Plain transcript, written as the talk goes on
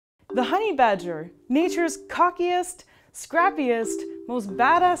The honey badger, nature's cockiest, scrappiest, most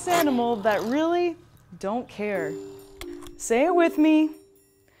badass animal that really don't care. Say it with me,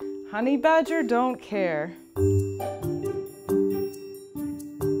 honey badger don't care.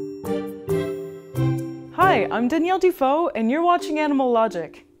 Hi, I'm Danielle Dufault and you're watching Animal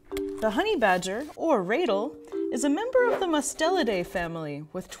Logic. The honey badger, or radle, is a member of the Mustelidae family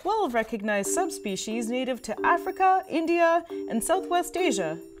with 12 recognized subspecies native to Africa, India, and Southwest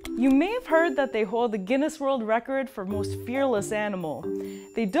Asia. You may have heard that they hold the Guinness World Record for most fearless animal.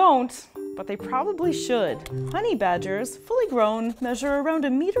 They don't, but they probably should. Honey badgers, fully grown, measure around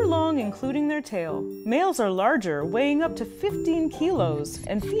 1 meter long including their tail. Males are larger, weighing up to 15 kilos,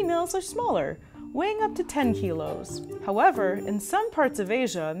 and females are smaller, weighing up to 10 kilos. However, in some parts of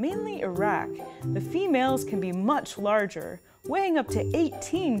Asia, mainly Iraq, the females can be much larger, weighing up to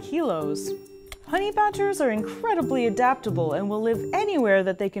 18 kilos. Honey badgers are incredibly adaptable and will live anywhere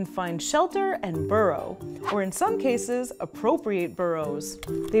that they can find shelter and burrow, or in some cases, appropriate burrows.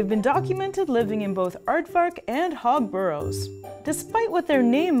 They've been documented living in both aardvark and hog burrows. Despite what their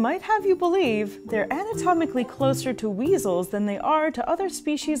name might have you believe, they're anatomically closer to weasels than they are to other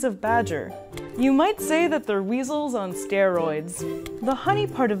species of badger. You might say that they're weasels on steroids. The honey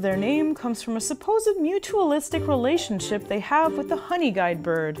part of their name comes from a supposed mutualistic relationship they have with the honey guide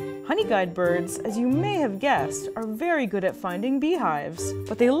bird. Honey guide birds, as you may have guessed, are very good at finding beehives,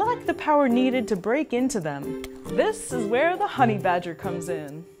 but they lack the power needed to break into them. This is where the honey badger comes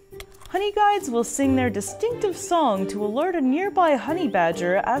in. Honey guides will sing their distinctive song to alert a nearby honey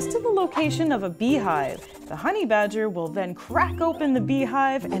badger as to the location of a beehive. The honey badger will then crack open the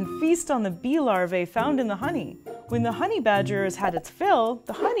beehive and feast on the bee larvae found in the honey. When the honey badger has had its fill,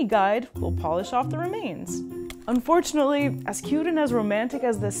 the honey guide will polish off the remains. Unfortunately, as cute and as romantic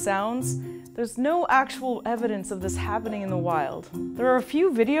as this sounds, there's no actual evidence of this happening in the wild. There are a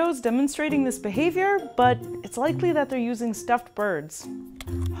few videos demonstrating this behavior, but it's likely that they're using stuffed birds.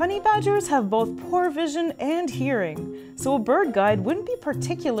 Honey badgers have both poor vision and hearing, so a bird guide wouldn't be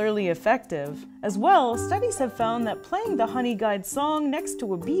particularly effective. As well, studies have found that playing the honey guide song next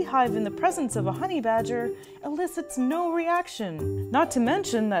to a beehive in the presence of a honey badger elicits no reaction. Not to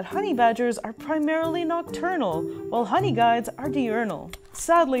mention that honey badgers are primarily nocturnal, while honey guides are diurnal.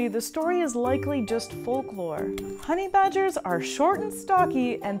 Sadly, the story is likely just folklore. Honey badgers are short and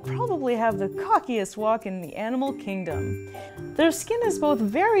stocky and probably have the cockiest walk in the animal kingdom. Their skin is both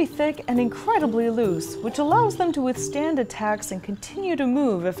very thick and incredibly loose, which allows them to withstand attacks and continue to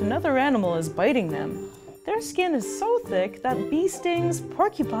move if another animal is biting them. Their skin is so thick that bee stings,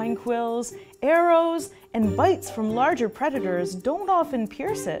 porcupine quills, arrows, and bites from larger predators don't often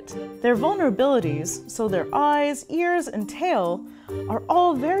pierce it. Their vulnerabilities, so their eyes, ears, and tail, are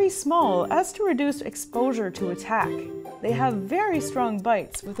all very small as to reduce exposure to attack. They have very strong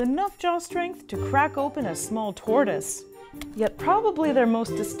bites with enough jaw strength to crack open a small tortoise. Yet probably their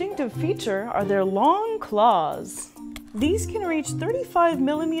most distinctive feature are their long claws. These can reach 35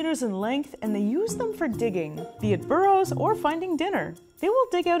 millimeters in length and they use them for digging, be it burrows or finding dinner. They will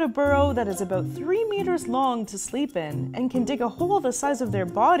dig out a burrow that is about 3 meters long to sleep in and can dig a hole the size of their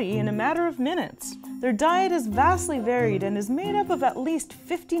body in a matter of minutes. Their diet is vastly varied and is made up of at least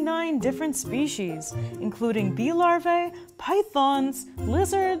 59 different species, including bee larvae, pythons,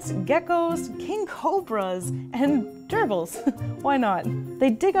 lizards, geckos, king cobras, and gerbils. Why not?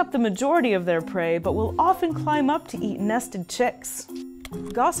 They dig up the majority of their prey, but will often climb up to eat nested chicks.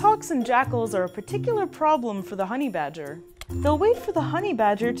 Goshawks and jackals are a particular problem for the honey badger. They'll wait for the honey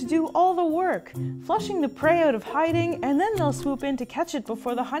badger to do all the work, flushing the prey out of hiding, and then they'll swoop in to catch it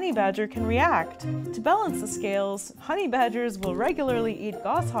before the honey badger can react. To balance the scales, honey badgers will regularly eat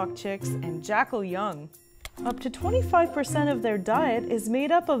goshawk chicks and jackal young. Up to 25% of their diet is made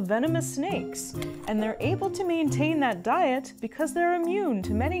up of venomous snakes, and they're able to maintain that diet because they're immune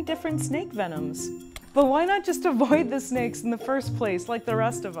to many different snake venoms. But why not just avoid the snakes in the first place like the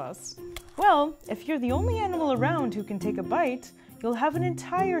rest of us? Well, if you're the only animal around who can take a bite, you'll have an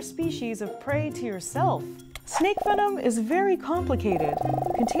entire species of prey to yourself. Snake venom is very complicated,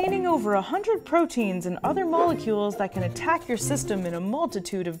 containing over 100 proteins and other molecules that can attack your system in a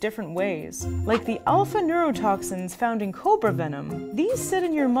multitude of different ways. Like the alpha neurotoxins found in cobra venom, these sit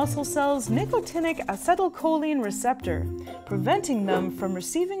in your muscle cells' nicotinic acetylcholine receptor, preventing them from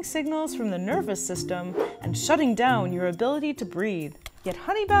receiving signals from the nervous system and shutting down your ability to breathe. Yet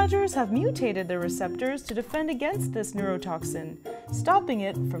honey badgers have mutated their receptors to defend against this neurotoxin, stopping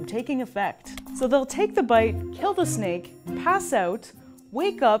it from taking effect. So they'll take the bite, kill the snake, pass out,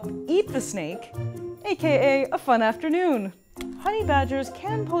 wake up, eat the snake, aka a fun afternoon. Honey badgers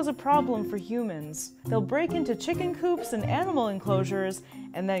can pose a problem for humans. They'll break into chicken coops and animal enclosures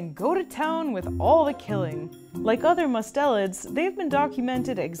and then go to town with all the killing. Like other mustelids, they've been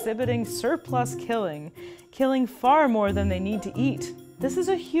documented exhibiting surplus killing, killing far more than they need to eat. This is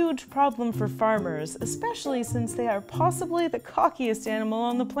a huge problem for farmers, especially since they are possibly the cockiest animal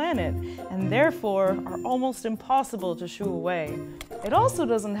on the planet, and therefore are almost impossible to shoo away. It also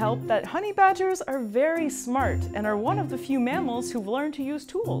doesn't help that honey badgers are very smart and are one of the few mammals who've learned to use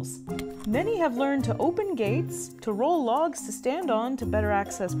tools. Many have learned to open gates, to roll logs to stand on to better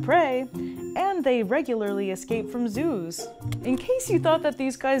access prey, and they regularly escape from zoos. In case you thought that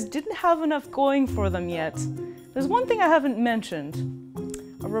these guys didn't have enough going for them yet, there's one thing I haven't mentioned.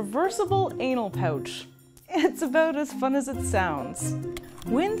 A reversible anal pouch. It's about as fun as it sounds.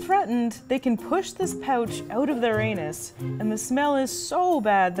 When threatened, they can push this pouch out of their anus, and the smell is so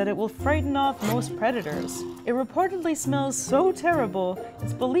bad that it will frighten off most predators. It reportedly smells so terrible,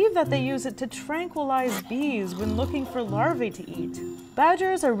 it's believed that they use it to tranquilize bees when looking for larvae to eat.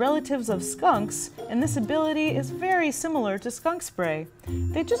 Badgers are relatives of skunks, and this ability is very similar to skunk spray.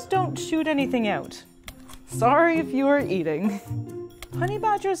 They just don't shoot anything out. Sorry if you are eating. Honey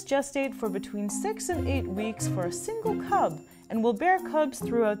badgers gestate for between 6 and 8 weeks for a single cub and will bear cubs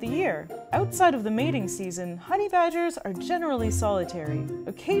throughout the year. Outside of the mating season, honey badgers are generally solitary.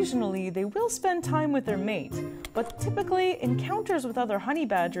 Occasionally, they will spend time with their mate, but typically encounters with other honey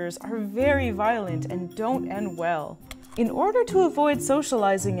badgers are very violent and don't end well. In order to avoid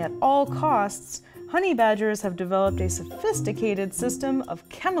socializing at all costs, honey badgers have developed a sophisticated system of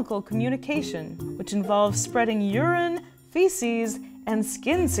chemical communication, which involves spreading urine, feces, and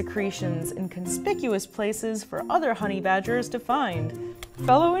skin secretions in conspicuous places for other honey badgers to find.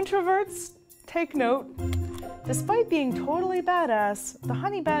 Fellow introverts, take note. Despite being totally badass, the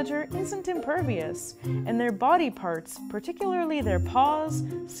honey badger isn't impervious, and their body parts, particularly their paws,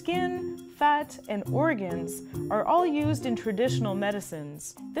 skin, fat, and organs, are all used in traditional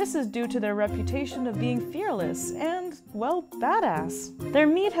medicines. This is due to their reputation of being fearless and, well, badass. Their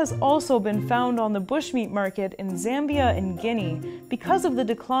meat has also been found on the bushmeat market in Zambia and Guinea because of the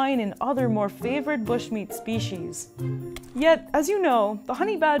decline in other more favored bushmeat species. Yet, as you know, the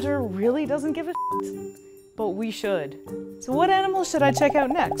honey badger really doesn't give a shit. But we should. So what animal should I check out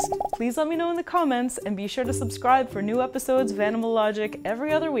next? Please let me know in the comments, and be sure to subscribe for new episodes of Animal Logic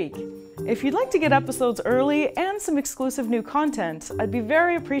every other week. If you'd like to get episodes early and some exclusive new content, I'd be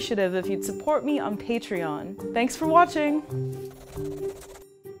very appreciative if you'd support me on Patreon. Thanks for watching!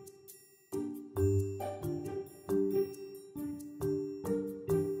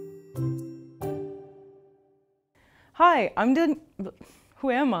 Hi, I'm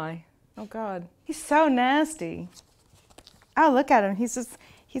Who am I? Oh God, he's so nasty. Oh, look at him. He's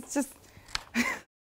just